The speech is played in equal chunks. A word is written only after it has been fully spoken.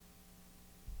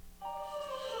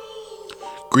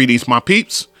Greetings, my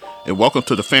peeps, and welcome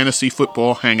to the Fantasy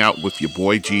Football Hangout with your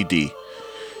boy GD.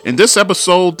 In this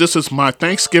episode, this is my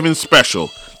Thanksgiving special,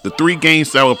 the 3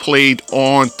 games that were played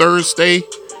on Thursday,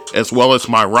 as well as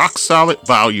my rock-solid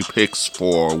value picks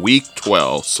for Week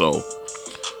 12. So,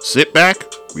 sit back,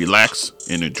 relax,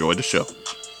 and enjoy the show.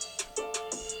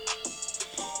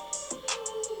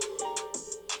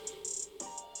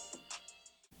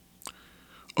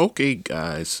 Okay,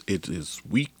 guys, it is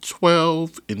Week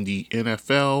 12 in the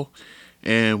NFL,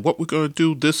 and what we're going to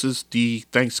do, this is the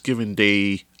Thanksgiving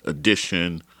Day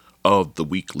edition of the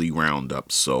weekly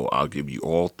roundup. So I'll give you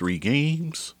all 3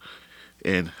 games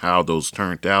and how those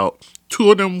turned out.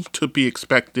 2 of them to be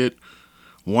expected,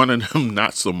 1 of them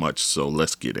not so much, so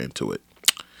let's get into it.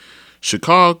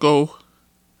 Chicago,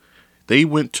 they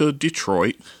went to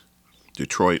Detroit.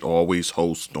 Detroit always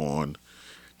hosts on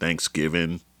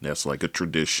Thanksgiving. That's like a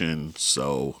tradition,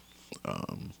 so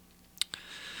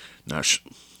not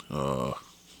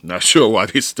sure why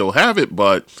they still have it,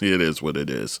 but it is what it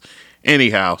is.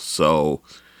 Anyhow, so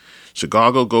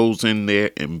Chicago goes in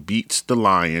there and beats the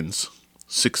Lions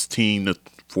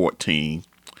 16-14.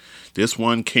 This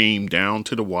one came down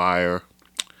to the wire.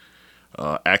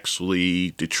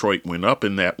 Actually, Detroit went up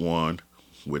in that one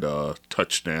with a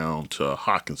touchdown to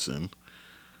Hockenson,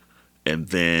 and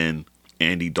then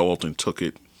Andy Dalton took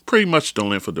it pretty much the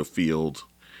length of the field,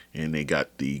 and they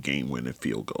got the game-winning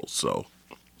field goal. So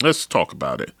let's talk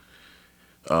about it.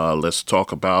 Let's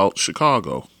talk about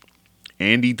Chicago.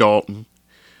 Andy Dalton.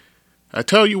 I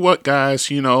tell you what, guys,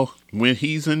 when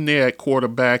he's in there at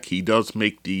quarterback, he does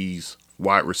make these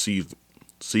wide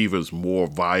receivers more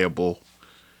viable.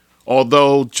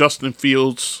 Although Justin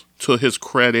Fields, to his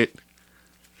credit,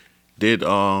 did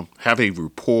have a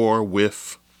rapport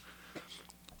with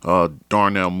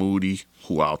Darnell Mooney,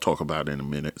 who I'll talk about in a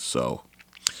minute.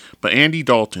 But Andy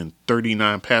Dalton,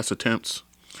 39 pass attempts,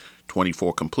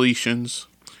 24 completions,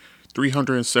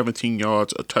 317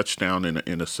 yards, a touchdown, and an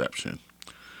interception.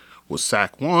 Was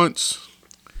sacked once,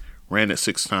 ran it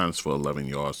 6 times for 11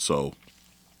 yards. So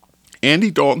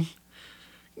Andy Dalton,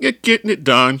 getting it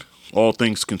done, all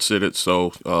things considered.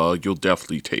 So you'll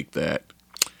definitely take that.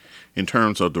 In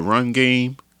terms of the run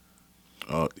game,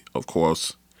 of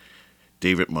course,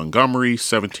 David Montgomery,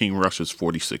 17 rushes,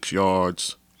 46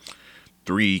 yards,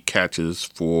 3 catches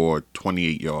for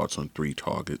 28 yards on 3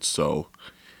 targets. So,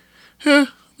 a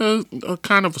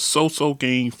kind of a so-so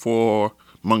game for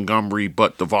Montgomery,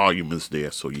 but the volume is there,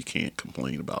 so you can't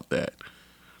complain about that.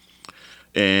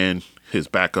 And his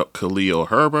backup, Khalil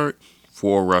Herbert,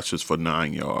 4 rushes for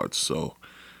 9 yards. So,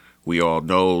 we all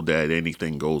know that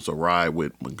anything goes awry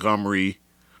with Montgomery,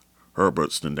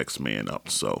 Herbert's the next man up.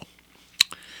 So,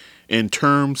 in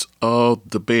terms of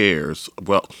the Bears,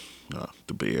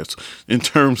 in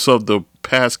terms of the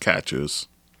pass catchers,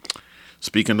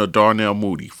 speaking of Darnell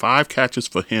Mooney, 5 catches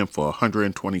for him for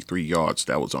 123 yards.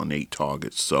 That was on 8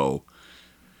 targets. So,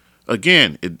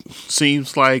 again, it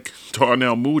seems like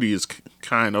Darnell Mooney is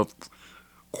kind of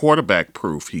quarterback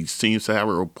proof. He seems to have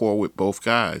a rapport with both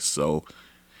guys. So,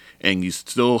 and you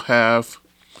still have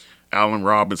Allen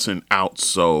Robinson out.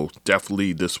 So,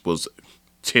 definitely this was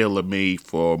tailor-made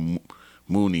for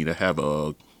Mooney to have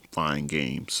a fine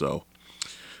game. So,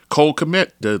 Cole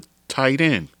Kmet, the tight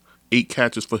end, 8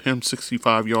 catches for him,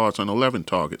 65 yards on 11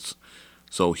 targets.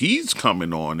 So, he's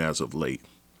coming on as of late.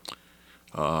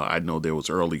 I know there was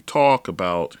early talk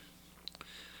about,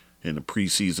 in the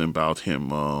preseason, about him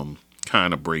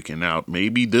kind of breaking out.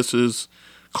 Maybe this is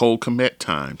Cole Kmet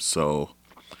time. So,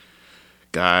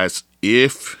 guys,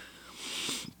 if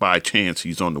by chance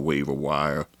he's on the waiver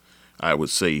wire, I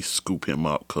would say scoop him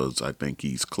up because I think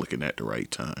he's clicking at the right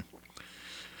time.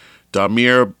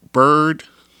 Damiere Byrd,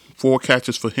 4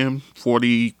 catches for him,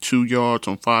 42 yards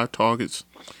on 5 targets.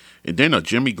 And then a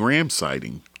Jimmy Graham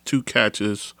sighting, 2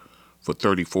 catches for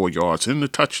 34 yards in the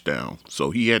touchdown.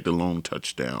 So he had the lone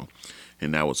touchdown,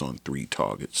 and that was on 3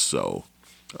 targets. So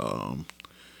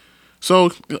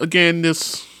again,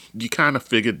 this, you kind of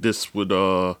figured this would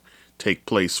take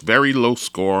place. Very low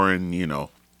scoring,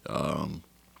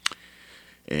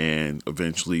 and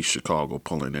eventually Chicago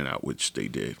pulling it out, which they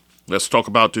did. Let's talk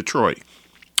about Detroit.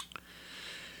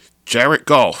 Jared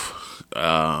Goff,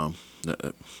 not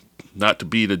to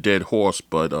beat a dead horse,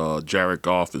 but Jared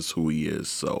Goff is who he is.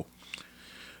 So,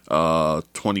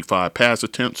 25 pass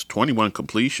attempts, 21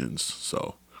 completions,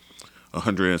 so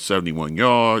 171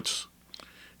 yards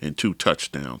and 2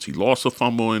 touchdowns. He lost a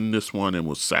fumble in this one and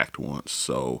was sacked once.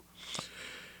 So,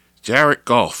 Jared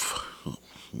Goff,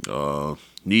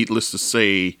 needless to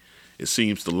say, it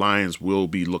seems the Lions will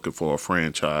be looking for a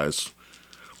franchise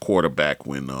quarterback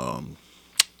when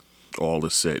all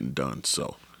is said and done.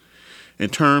 So, In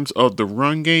terms of the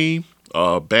run game,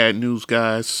 bad news,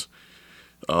 guys.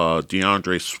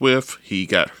 DeAndre Swift, he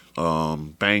got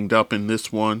banged up in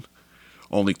this one.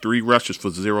 Only 3 rushes for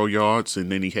 0 yards,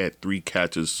 and then he had 3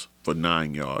 catches for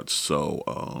 9 yards.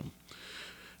 So,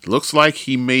 looks like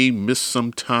he may miss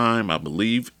some time. I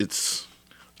believe it's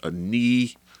a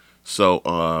knee.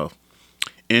 So,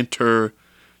 enter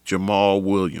Jamaal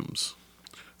Williams.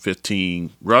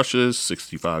 15 rushes,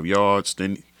 65 yards.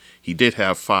 Then he did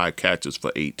have 5 catches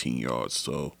for 18 yards.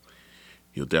 So,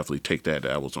 you'll definitely take that.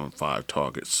 That was on 5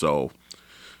 targets. So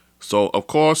of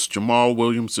course, Jamaal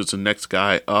Williams is the next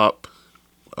guy up.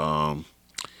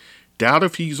 Doubt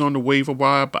if he's on the waiver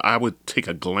wire, but I would take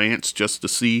a glance just to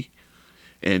see.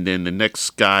 And then the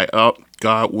next guy up,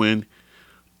 Godwin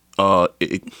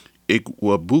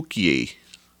Igwebuike.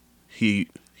 He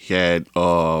had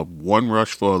 1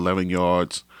 rush for 11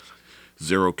 yards,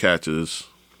 0 catches,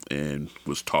 and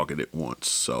was targeted once.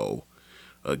 So,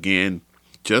 again,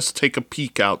 just take a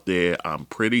peek out there. I'm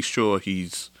pretty sure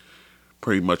he's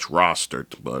pretty much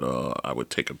rostered, but I would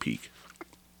take a peek.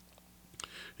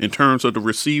 In terms of the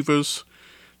receivers,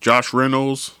 Josh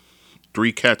Reynolds,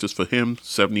 3 catches for him,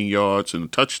 70 yards and a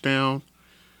touchdown.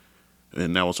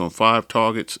 And that was on 5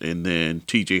 targets. And then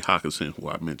T.J. Hockenson, who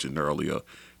I mentioned earlier,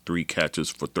 3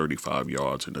 catches for 35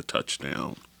 yards and a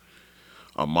touchdown.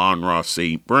 Amon-Ra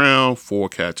St. Brown, 4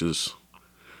 catches,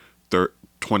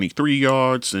 23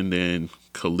 yards. And then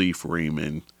Khalif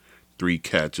Raymond, 3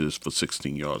 catches for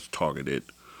 16 yards, targeted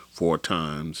 4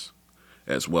 times.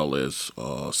 As well as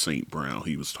St. Brown.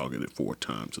 He was targeted 4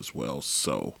 times as well.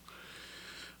 So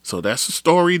that's the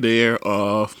story there.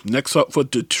 Next up for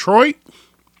Detroit,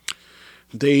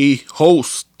 they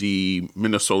host the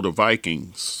Minnesota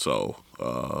Vikings. So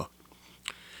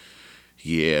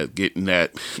getting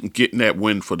that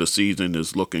win for the season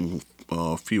is looking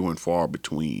few and far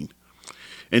between.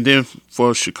 And then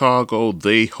for Chicago,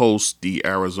 they host the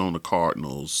Arizona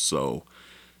Cardinals. So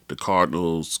the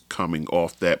Cardinals coming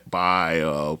off that bye,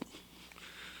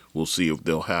 we'll see if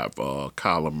they'll have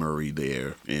Kyler Murray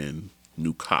there and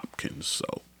Nuke Hopkins.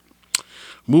 So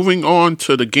moving on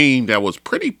to the game that was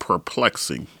pretty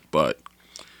perplexing, but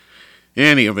in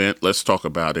any event, let's talk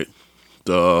about it.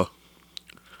 The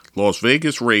Las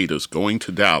Vegas Raiders going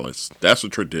to Dallas. That's a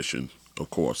tradition, of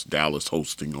course, Dallas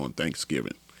hosting on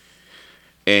Thanksgiving.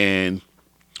 And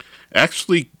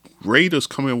actually, Raiders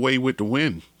coming away with the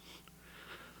win.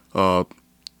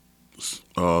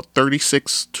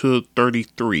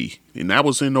 36-33, and that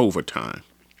was in overtime.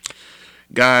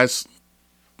 Guys,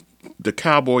 the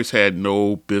Cowboys had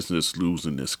no business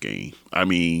losing this game. I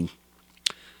mean,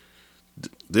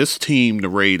 this team, the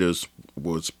Raiders,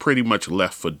 was pretty much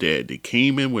left for dead. They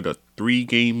came in with a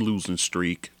 3-game losing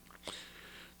streak.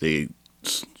 They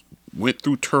went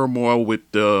through turmoil with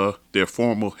their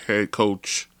former head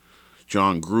coach,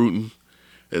 John Gruden,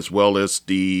 as well as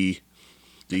the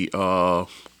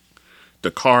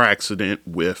car accident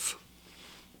with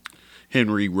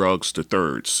Henry Ruggs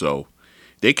III. So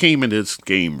they came in this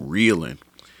game reeling,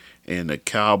 and the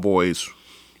Cowboys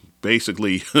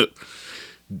basically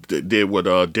did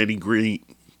what Denny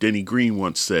Green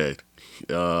once said.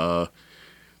 The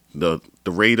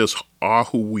Raiders are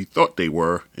who we thought they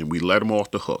were, and we let them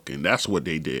off the hook, and that's what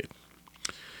they did.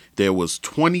 There was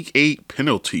 28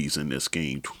 penalties in this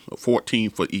game,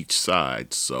 14 for each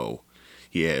side. So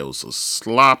yeah, it was a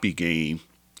sloppy game.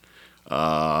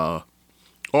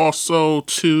 Also,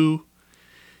 too,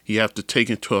 you have to take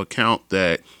into account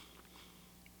that,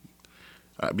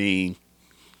 I mean,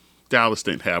 Dallas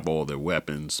didn't have all their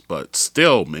weapons, but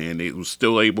still, man, they were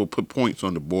still able to put points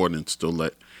on the board and still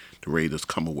let the Raiders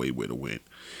come away with a win.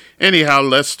 Anyhow,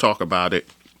 let's talk about it.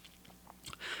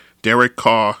 Derek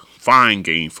Carr, fine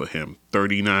game for him.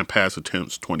 39 pass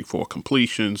attempts, 24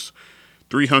 completions,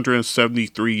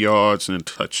 373 yards and a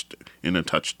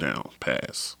touchdown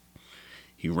pass.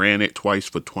 He ran it twice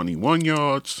for 21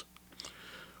 yards,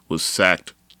 was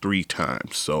sacked 3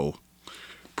 times. So,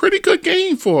 pretty good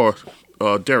game for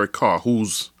Derek Carr,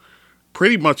 who's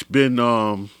pretty much been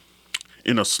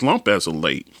in a slump as of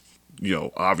late. You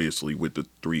know, obviously with the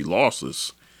 3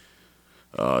 losses,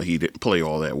 he didn't play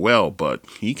all that well, but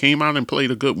he came out and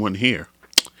played a good one here.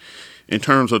 In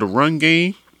terms of the run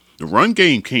game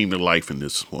came to life in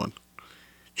this one.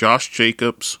 Josh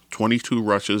Jacobs, 22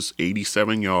 rushes,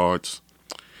 87 yards.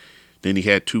 Then he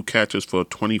had 2 catches for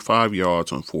 25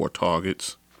 yards on 4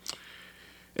 targets.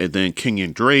 And then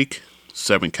Kenyon Drake,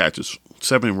 7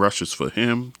 rushes for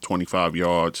him, 25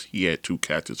 yards. He had 2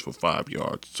 catches for 5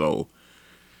 yards. So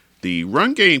the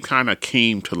run game kind of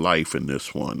came to life in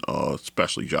this one,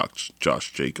 especially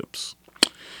Josh Jacobs.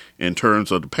 In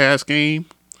terms of the pass game,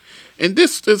 And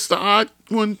this is the odd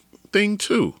one thing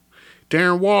too.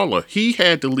 Darren Weller, he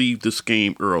had to leave this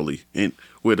game early and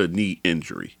with a knee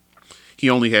injury. He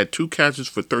only had 2 catches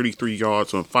for 33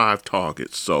 yards on 5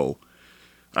 targets. So,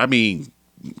 I mean,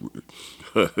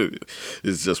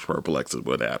 it's just perplexing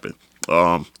what happened.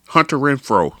 Hunter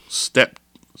Renfrow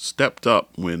stepped up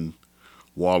when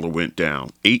Waller went down.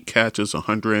 8 catches,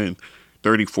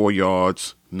 134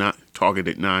 yards, not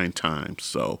targeted 9 times.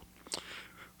 So,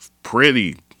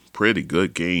 pretty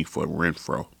good game for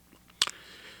Renfrow.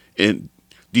 And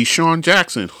DeSean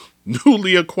Jackson,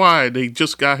 newly acquired. They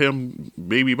just got him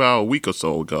maybe about a week or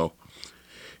so ago.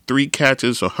 3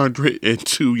 catches,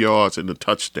 102 yards, and a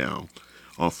touchdown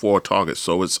on 4 targets.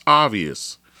 So it's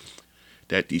obvious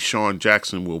that DeSean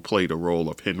Jackson will play the role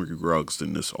of Henry Ruggs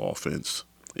in this offense.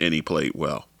 And he played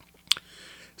well.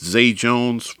 Zay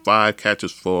Jones, 5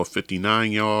 catches for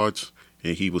 59 yards,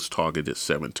 and he was targeted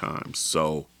 7 times.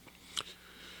 So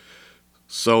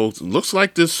it looks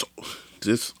like this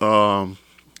if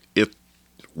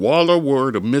Waller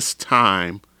were to miss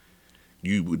time,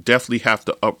 you would definitely have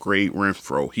to upgrade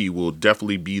Renfrow. He will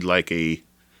definitely be like a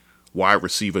wide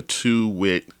receiver 2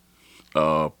 with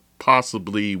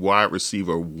possibly wide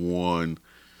receiver 1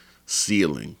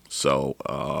 ceiling. So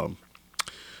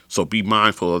be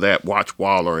mindful of that. Watch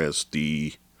Waller as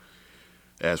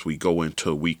we go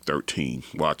into week 13.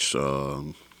 Watch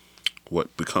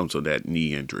what becomes of that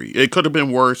knee injury. It could have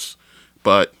been worse,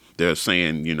 but they're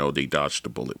saying, they dodged the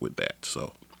bullet with that.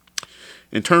 So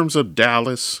in terms of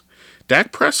Dallas,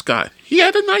 Dak Prescott, he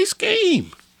had a nice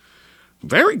game.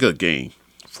 Very good game.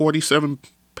 47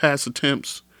 pass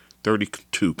attempts,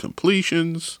 32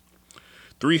 completions,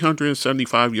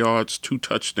 375 yards, 2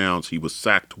 touchdowns. He was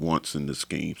sacked once in this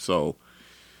game. So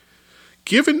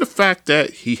given the fact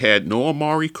that he had no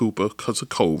Amari Cooper because of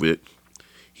COVID,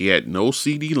 he had no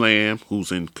Ceedee Lamb,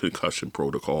 who's in concussion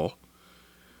protocol.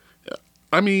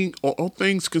 I mean, all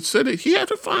things considered, he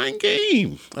had a fine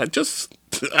game. I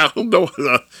don't know.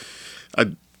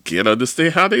 I can't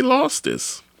understand how they lost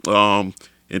this. In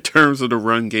terms of the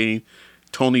run game,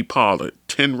 Tony Pollard,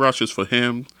 10 rushes for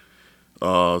him,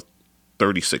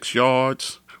 36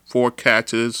 yards, 4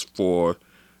 catches for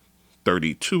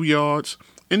 32 yards,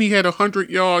 and he had a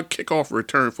 100-yard kickoff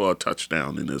return for a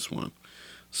touchdown in this one.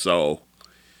 So,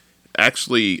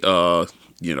 actually,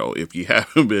 if you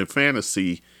have him in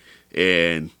fantasy,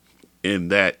 and in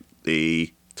that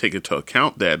they take into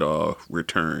account that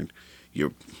return,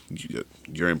 you're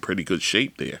in pretty good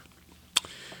shape there.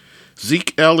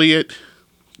 Zeke Elliott,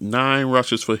 9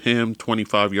 rushes for him,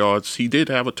 25 yards. He did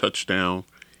have a touchdown,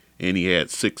 and he had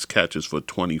 6 catches for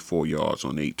 24 yards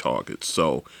on 8 targets.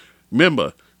 So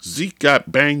remember, Zeke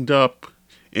got banged up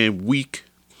in week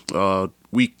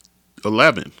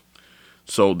 11.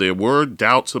 So there were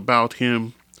doubts about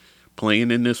him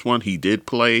playing in this one. He did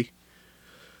play.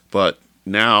 But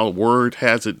now word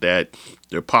has it that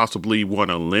they possibly want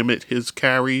to limit his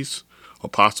carries or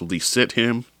possibly sit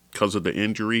him because of the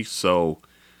injury. So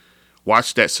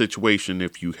watch that situation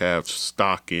if you have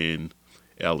stock in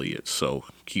Elliott. So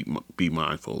be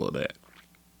mindful of that.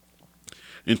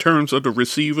 In terms of the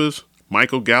receivers,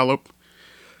 Michael Gallup,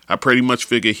 I pretty much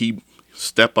figured he'd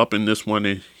step up in this one,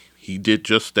 and he did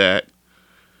just that.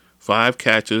 5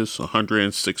 catches,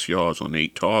 106 yards on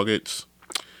 8 targets.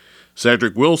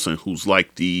 Cedrick Wilson, who's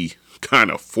like the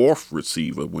kind of 4th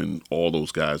receiver when all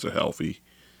those guys are healthy.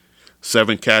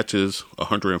 7 catches,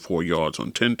 104 yards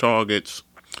on 10 targets.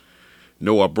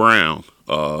 Noah Brown,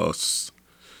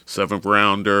 7th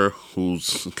rounder,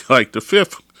 who's like the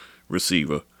 5th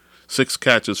receiver. 6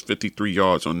 catches, 53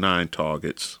 yards on 9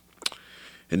 targets.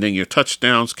 And then your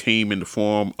touchdowns came in the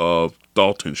form of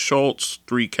Dalton Schultz,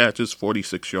 3 catches,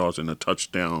 46 yards, and a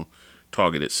touchdown,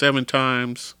 targeted 7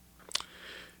 times.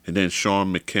 And then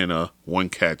Sean McKenna, 1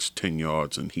 catch, 10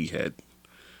 yards, and he had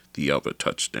the other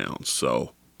touchdown.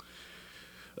 So,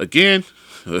 again,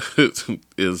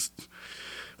 is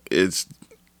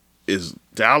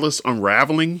Dallas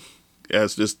unraveling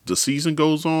as the season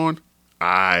goes on?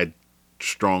 I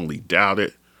strongly doubt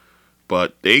it.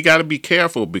 But they got to be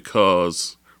careful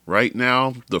because right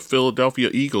now the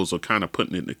Philadelphia Eagles are kind of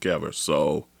putting it together.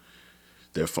 So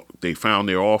they found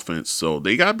their offense. So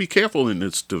they got to be careful in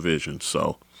this division.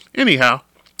 So anyhow,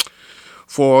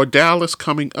 for Dallas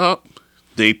coming up,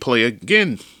 they play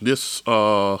again this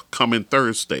coming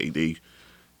Thursday.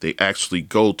 They actually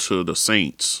go to the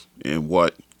Saints, and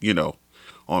what,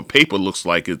 on paper looks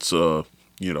like it's a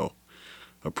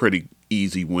pretty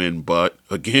easy win. But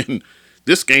again,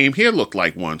 this game here looked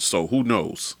like one, so who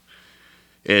knows?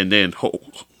 And then,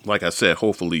 like I said,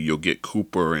 hopefully you'll get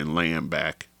Cooper and Lamb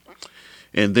back.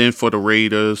 And then for the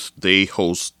Raiders, they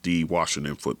host the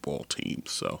Washington football team.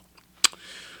 So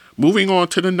moving on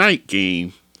to the night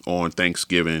game on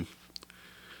Thanksgiving.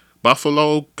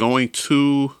 Buffalo going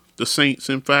to the Saints,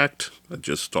 in fact. I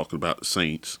just talked about the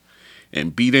Saints.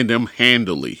 And beating them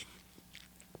handily.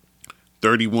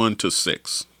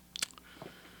 31-6.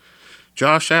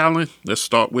 Josh Allen, let's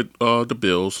start with the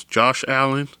Bills. Josh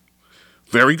Allen,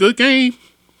 very good game.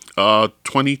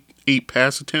 28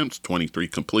 pass attempts, 23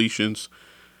 completions,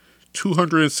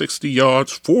 260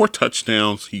 yards, 4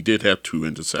 touchdowns. He did have 2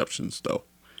 interceptions, though.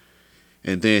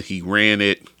 And then he ran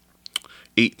it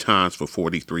 8 times for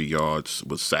 43 yards,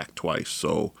 was sacked twice.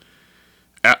 So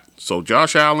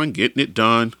Josh Allen getting it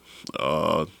done.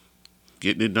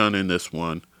 Getting it done in this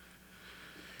one.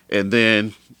 And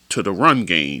then to the run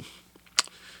game.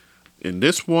 In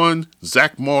this one,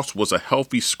 Zach Moss was a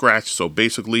healthy scratch. So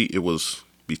basically it was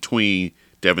between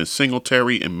Devin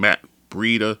Singletary and Matt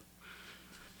Breida.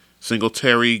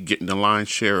 Singletary getting the lion's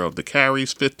share of the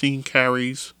carries, 15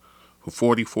 carries for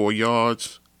 44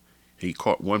 yards. He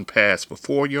caught 1 pass for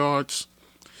 4 yards.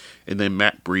 And then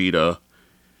Matt Breida,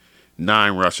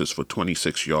 9 rushes for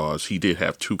 26 yards. He did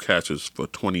have 2 catches for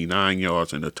 29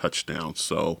 yards and a touchdown.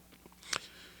 So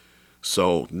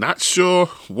not sure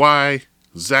why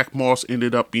Zach Moss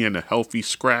ended up being a healthy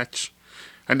scratch.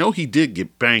 I know he did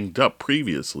get banged up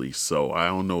previously, so I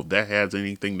don't know if that has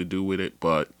anything to do with it.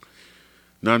 But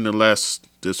nonetheless,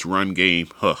 this run game,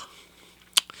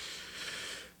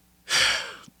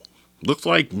 looks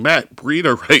like Matt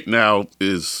Breida right now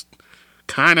is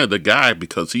kind of the guy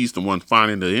because he's the one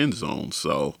finding the end zone.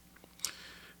 So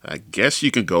I guess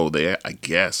you can go there, I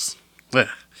guess.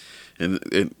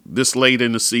 And this late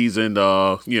in the season,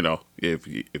 if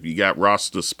you got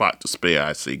roster spot to spare,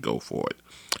 I say go for it.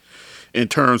 In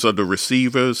terms of the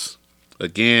receivers,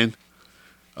 again,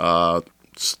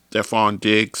 Stefon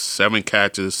Diggs, 7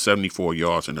 catches, 74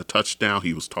 yards, and a touchdown.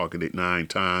 He was targeted 9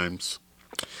 times.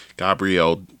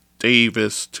 Gabriel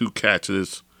Davis, 2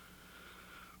 catches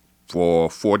for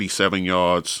 47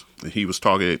 yards. And he was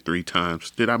targeted 3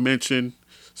 times. Did I mention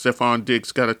Stefon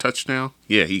Diggs got a touchdown?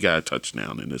 Yeah, he got a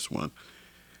touchdown in this one.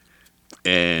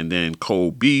 And then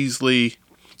Cole Beasley,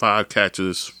 5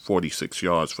 catches, 46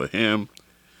 yards for him.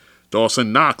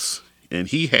 Dawson Knox, and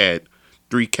he had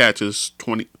 3 catches,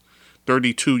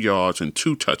 32 yards, and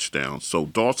 2 touchdowns. So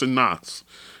Dawson Knox,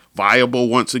 viable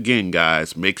once again,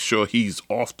 guys. Make sure he's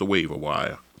off the waiver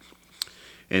wire.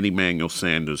 And Emmanuel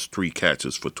Sanders, 3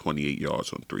 catches for 28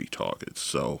 yards on 3 targets.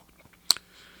 So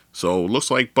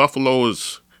looks like Buffalo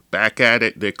is back at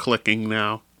it. They're clicking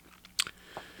now.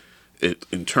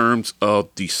 In terms of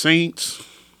the Saints,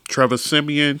 Trevor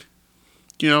Siemian,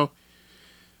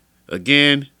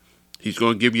 again, he's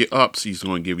going to give you ups. He's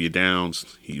going to give you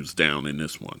downs. He was down in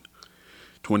this one.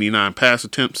 29 pass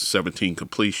attempts, 17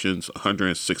 completions,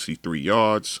 163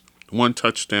 yards, 1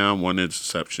 touchdown, 1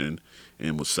 interception,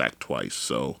 and was sacked twice.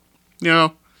 So,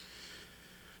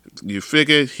 you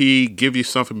figured he'd give you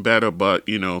something better, but,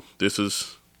 this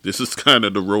is kind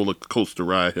of the roller coaster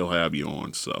ride he'll have you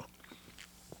on. So,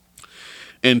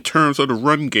 in terms of the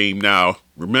run game now,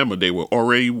 remember, they were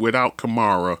already without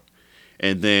Kamara,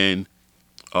 and then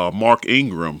Mark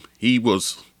Ingram, he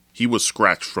was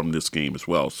scratched from this game as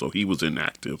well, so he was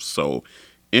inactive. So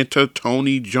enter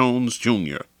Tony Jones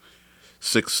Jr.,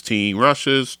 16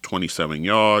 rushes, 27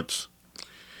 yards.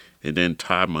 And then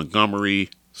Ty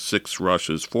Montgomery, 6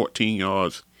 rushes, 14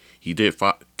 yards. He did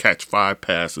catch 5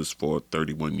 passes for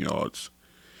 31 yards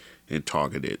and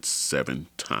targeted 7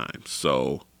 times.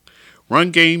 So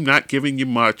run game not giving you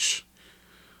much.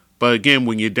 But again,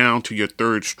 when you're down to your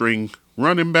 3rd string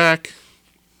running back,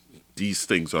 these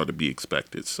things are to be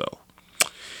expected. So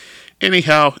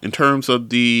anyhow, in terms of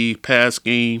the pass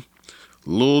game,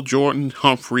 Lil Jordan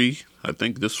Humphrey, I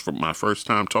think this is my first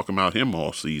time talking about him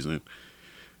all season.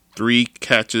 3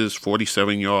 catches,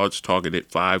 47 yards, targeted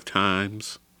 5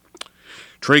 times.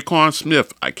 Tre'Quan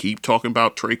Smith, I keep talking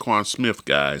about Tre'Quan Smith,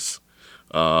 guys.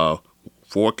 4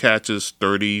 catches,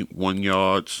 31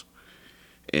 yards,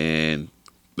 and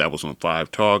that was on 5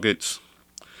 targets.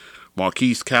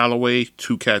 Marquise Callaway,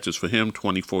 2 catches for him,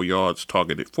 24 yards,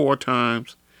 targeted 4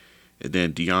 times. And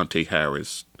then Deontay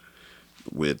Harris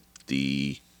with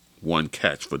the 1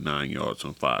 catch for 9 yards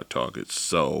on 5 targets.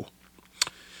 So,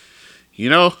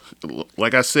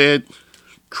 like I said,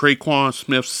 Tre'Quan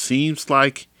Smith seems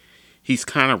like he's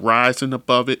kind of rising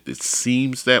above it. It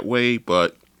seems that way,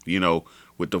 but,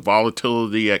 with the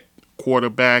volatility at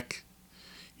quarterback,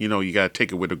 you got to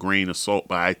take it with a grain of salt.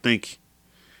 But I think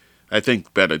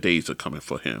better days are coming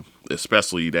for him,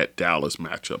 especially that Dallas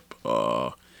matchup.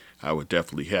 I would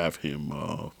definitely have him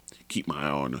keep my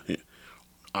eye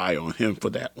eye on him for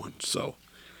that one. So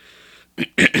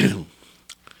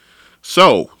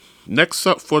next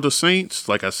up for the Saints,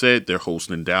 like I said, they're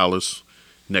hosting Dallas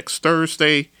next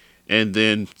Thursday. And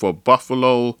then for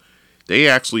Buffalo, they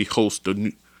actually host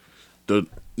the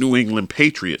New England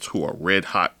Patriots, who are red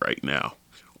hot right now.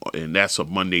 And that's a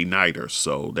Monday nighter,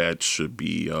 so that should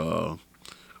be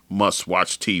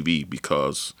must-watch TV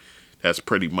because that's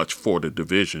pretty much for the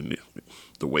division,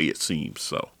 the way it seems.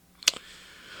 So,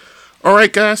 all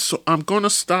right, guys, so I'm going to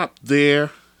stop there.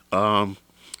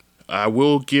 I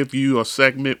will give you a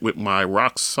segment with my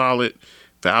rock-solid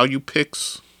value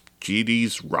picks,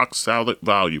 GD's rock-solid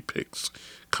value picks,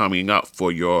 coming up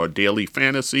for your daily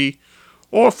fantasy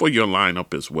or for your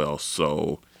lineup as well.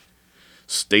 So,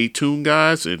 stay tuned,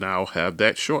 guys, and I'll have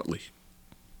that shortly.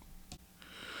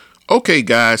 Okay,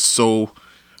 guys, so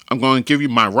I'm going to give you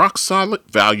my rock-solid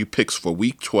value picks for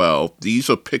Week 12. These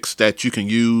are picks that you can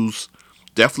use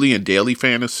definitely in daily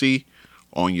fantasy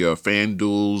on your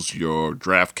FanDuels, your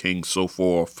DraftKings, so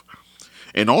forth.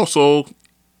 And also,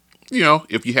 you know,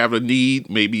 if you have a need,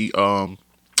 maybe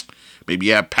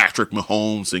you have Patrick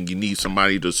Mahomes and you need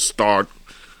somebody to start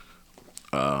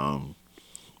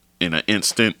in an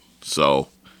instant. So,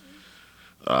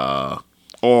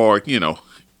 or, you know,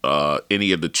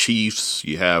 any of the Chiefs,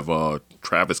 you have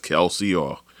Travis Kelce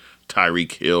or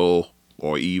Tyreek Hill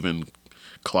or even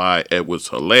Clyde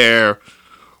Edwards-Helaire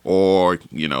or,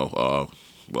 you know,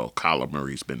 well, Kyler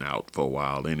Murray's been out for a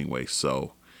while anyway.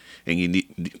 So, and you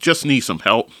just need some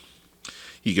help,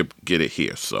 you can get it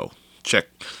here. So, check.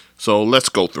 So, let's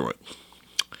go through it.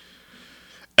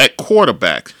 At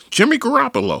quarterback, Jimmy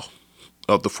Garoppolo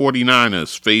of the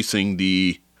 49ers facing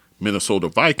the Minnesota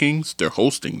Vikings. They're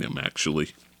hosting them,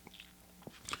 actually.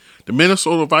 The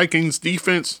Minnesota Vikings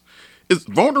defense is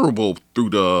vulnerable through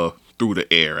the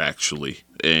air, actually.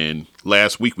 And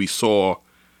last week we saw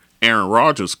Aaron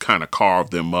Rodgers kind of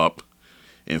carve them up.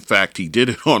 In fact, he did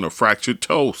it on a fractured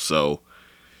toe. So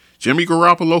Jimmy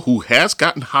Garoppolo, who has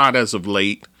gotten hot as of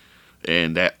late,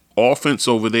 and that offense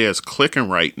over there is clicking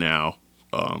right now.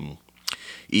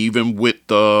 Even with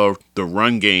the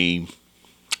run game,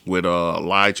 with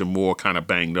Elijah Moore kind of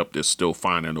banged up, they're still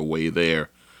finding a way there.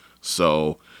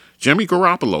 So Jimmy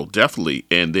Garoppolo, definitely.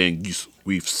 And then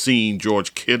we've seen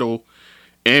George Kittle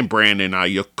and Brandon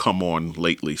Ayuk come on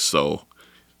lately. So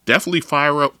definitely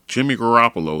fire up Jimmy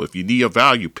Garoppolo if you need a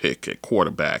value pick at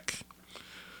quarterback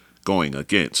going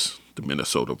against the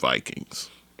Minnesota Vikings.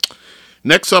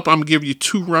 Next up, I'm going to give you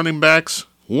two running backs.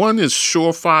 One is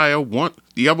surefire.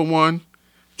 The other one,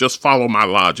 just follow my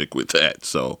logic with that.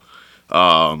 So,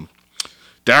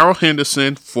 Darrell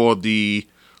Henderson for the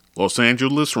Los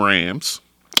Angeles Rams.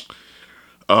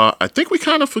 I think we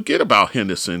kind of forget about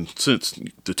Henderson since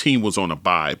the team was on a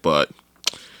bye, but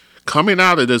coming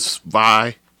out of this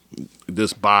bye,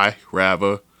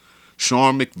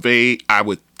 Sean McVay, I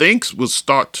would think, will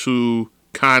start to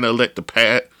kind of let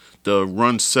the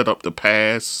run set up the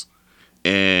pass,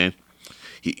 and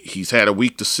he's had a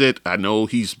week to sit. I know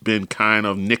he's been kind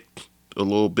of nicked a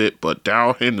little bit, but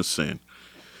Darrell Henderson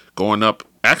going up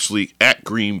actually at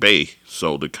Green Bay,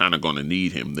 so they're kind of going to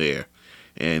need him there.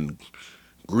 And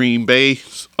Green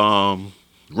Bay's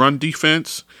run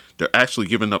defense, they're actually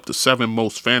giving up the 7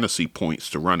 most fantasy points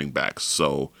to running backs.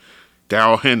 So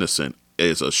Darrell Henderson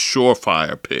is a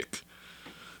surefire pick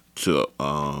to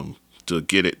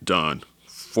get it done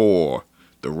for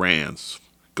the Rams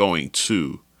going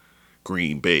to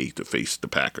Green Bay to face the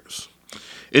Packers.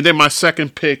 And then my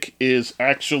second pick is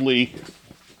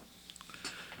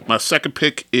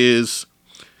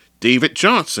David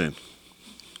Johnson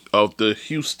of the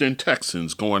Houston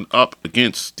Texans going up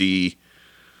against the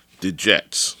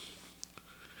Jets.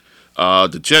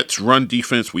 The Jets' run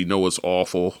defense we know is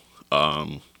awful.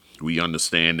 We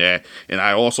understand that. And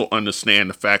I also understand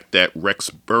the fact that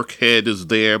Rex Burkhead is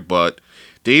there, but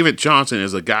David Johnson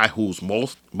is a guy who's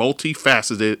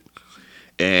multifaceted,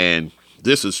 and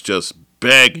this is just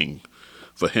begging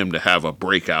for him to have a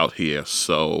breakout here.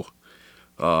 So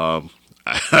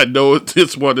I know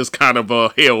this one is kind of a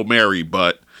Hail Mary,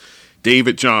 but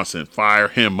David Johnson, fire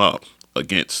him up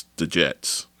against the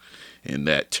Jets in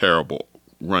that terrible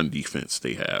run defense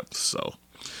they have. So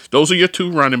those are your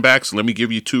two running backs. Let me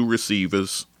give you two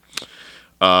receivers.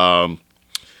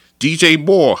 DJ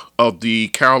Moore of the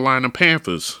Carolina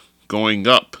Panthers going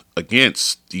up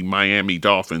against the Miami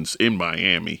Dolphins in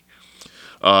Miami.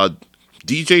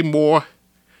 DJ Moore,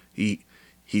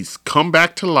 he's come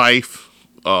back to life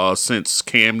since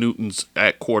Cam Newton's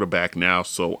at quarterback now.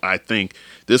 So I think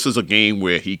this is a game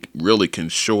where he really can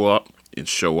show up and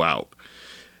show out.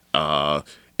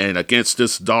 And against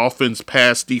this Dolphins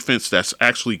pass defense that's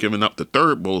actually given up the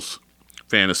third most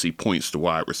fantasy points to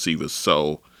wide receivers.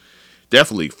 So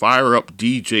definitely fire up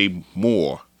DJ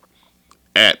Moore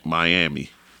at Miami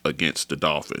against the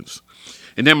Dolphins.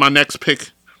 And then my next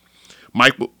pick,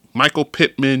 Michael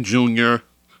Pittman Jr.,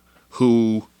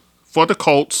 who, for the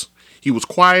Colts, he was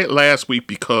quiet last week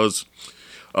because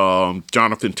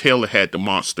Jonathan Taylor had the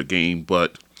monster game,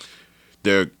 but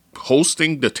they're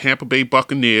hosting the Tampa Bay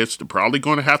Buccaneers. They're probably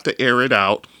going to have to air it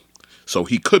out, so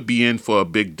he could be in for a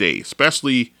big day,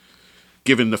 especially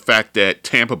given the fact that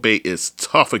Tampa Bay is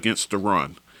tough against the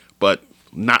run, but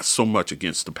not so much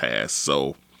against the pass.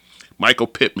 So Michael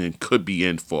Pittman could be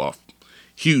in for a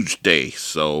huge day.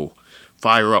 So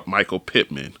fire up Michael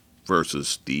Pittman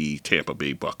versus the Tampa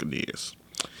Bay Buccaneers.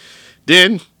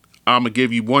 Then I'm going to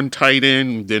give you one tight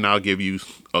end. Then I'll give you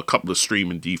a couple of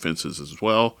streaming defenses as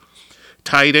well.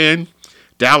 Tight end,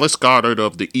 Dallas Goedert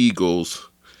of the Eagles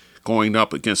going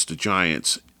up against the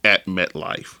Giants at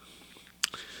MetLife.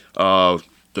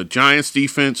 The Giants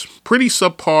defense, pretty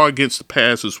subpar against the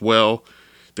pass as well.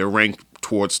 They're ranked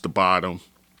towards the bottom.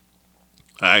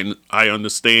 I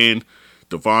understand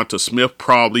DeVonta Smith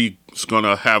probably is going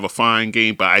to have a fine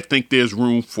game, but I think there's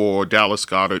room for Dallas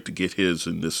Goedert to get his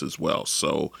in this as well.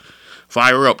 So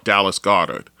fire up Dallas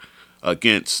Goedert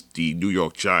against the New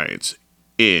York Giants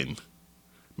in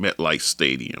MetLife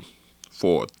Stadium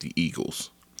for the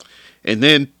Eagles. And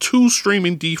then two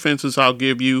streaming defenses I'll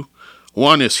give you.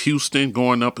 One is Houston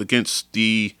going up against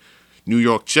the New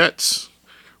York Jets.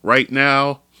 Right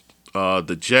now,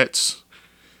 the Jets,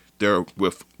 they're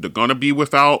going to be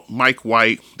without Mike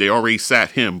White. They already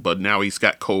sat him, but now he's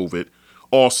got COVID.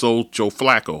 Also, Joe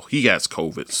Flacco, he has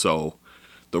COVID. So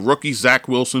the rookie Zach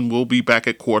Wilson will be back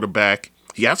at quarterback.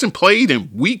 He hasn't played in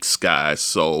weeks, guys.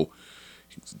 So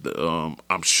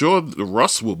I'm sure the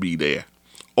rust will be there.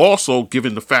 Also,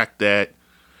 given the fact that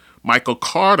Michael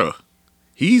Carter,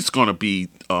 he's going to be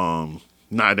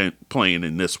not playing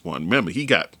in this one. Remember,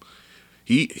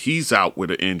 he's out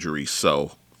with an injury.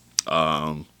 So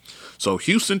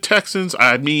Houston Texans,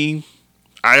 I mean,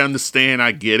 I understand,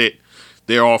 I get it.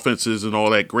 Their offense isn't all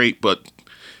that great, but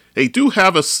they do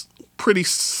have a pretty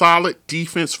solid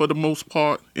defense for the most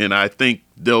part, and I think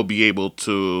they'll be able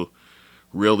to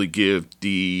really give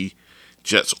the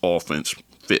Jets offense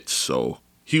fits. So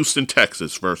Houston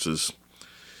Texans versus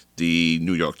the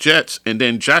New York Jets, and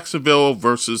then Jacksonville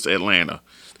versus Atlanta.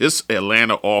 This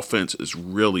Atlanta offense is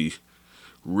really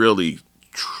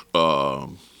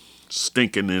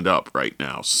stinking it up right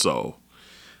now. So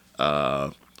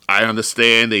I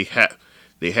understand they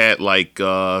had like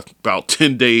about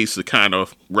 10 days to kind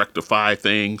of rectify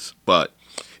things, but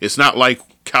it's not like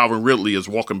Calvin Ridley is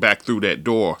walking back through that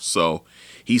door. So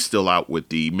he's still out with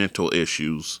the mental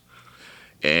issues.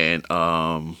 And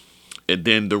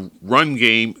then the run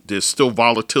game, there's still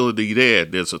volatility there.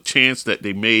 There's a chance that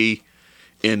they may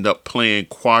end up playing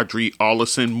Quadri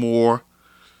Allison more.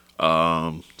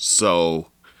 So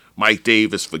Mike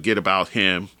Davis, forget about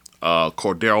him.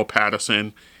 Cordero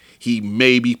Patterson, he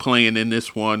may be playing in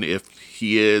this one. If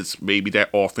he is, maybe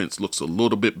that offense looks a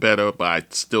little bit better, but I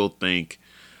still think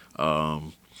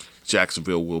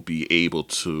Jacksonville will be able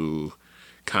to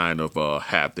kind of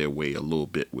have their way a little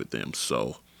bit with them.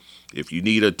 So if you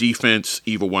need a defense,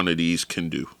 either one of these can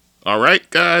do. All right,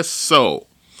 guys. So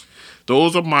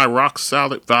those are my rock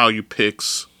solid value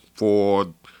picks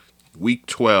for week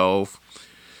 12.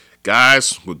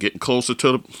 Guys, we're getting closer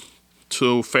to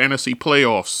fantasy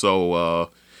playoffs. So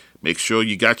make sure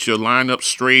you got your lineup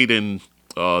straight, and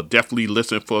definitely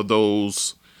listen for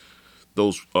those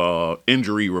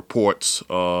injury reports,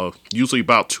 usually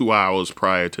about 2 hours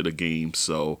prior to the game.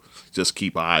 So just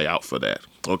keep an eye out for that.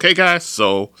 Okay, guys.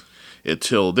 So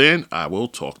until then, I will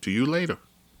talk to you later.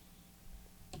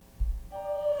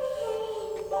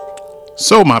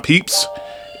 So, my peeps,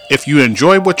 if you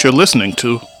enjoy what you're listening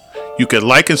to, you can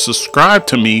like and subscribe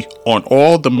to me on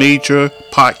all the major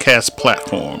podcast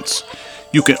platforms.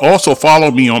 You can also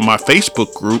follow me on my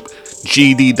Facebook group,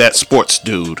 GD That Sports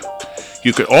Dude.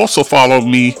 You can also follow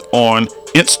me on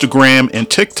Instagram and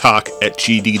TikTok at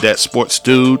GD That Sports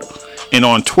Dude. And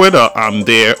on Twitter, I'm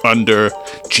there under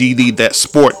GD That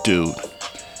Sport Dude.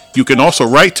 You can also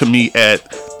write to me at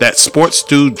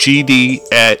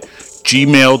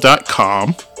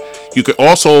thatsportsdudegd@gmail.com. You can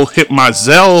also hit my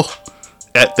Zelle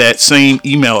at that same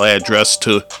email address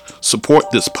to support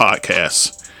this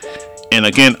podcast. And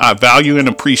again, I value and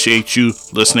appreciate you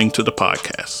listening to the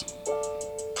podcast.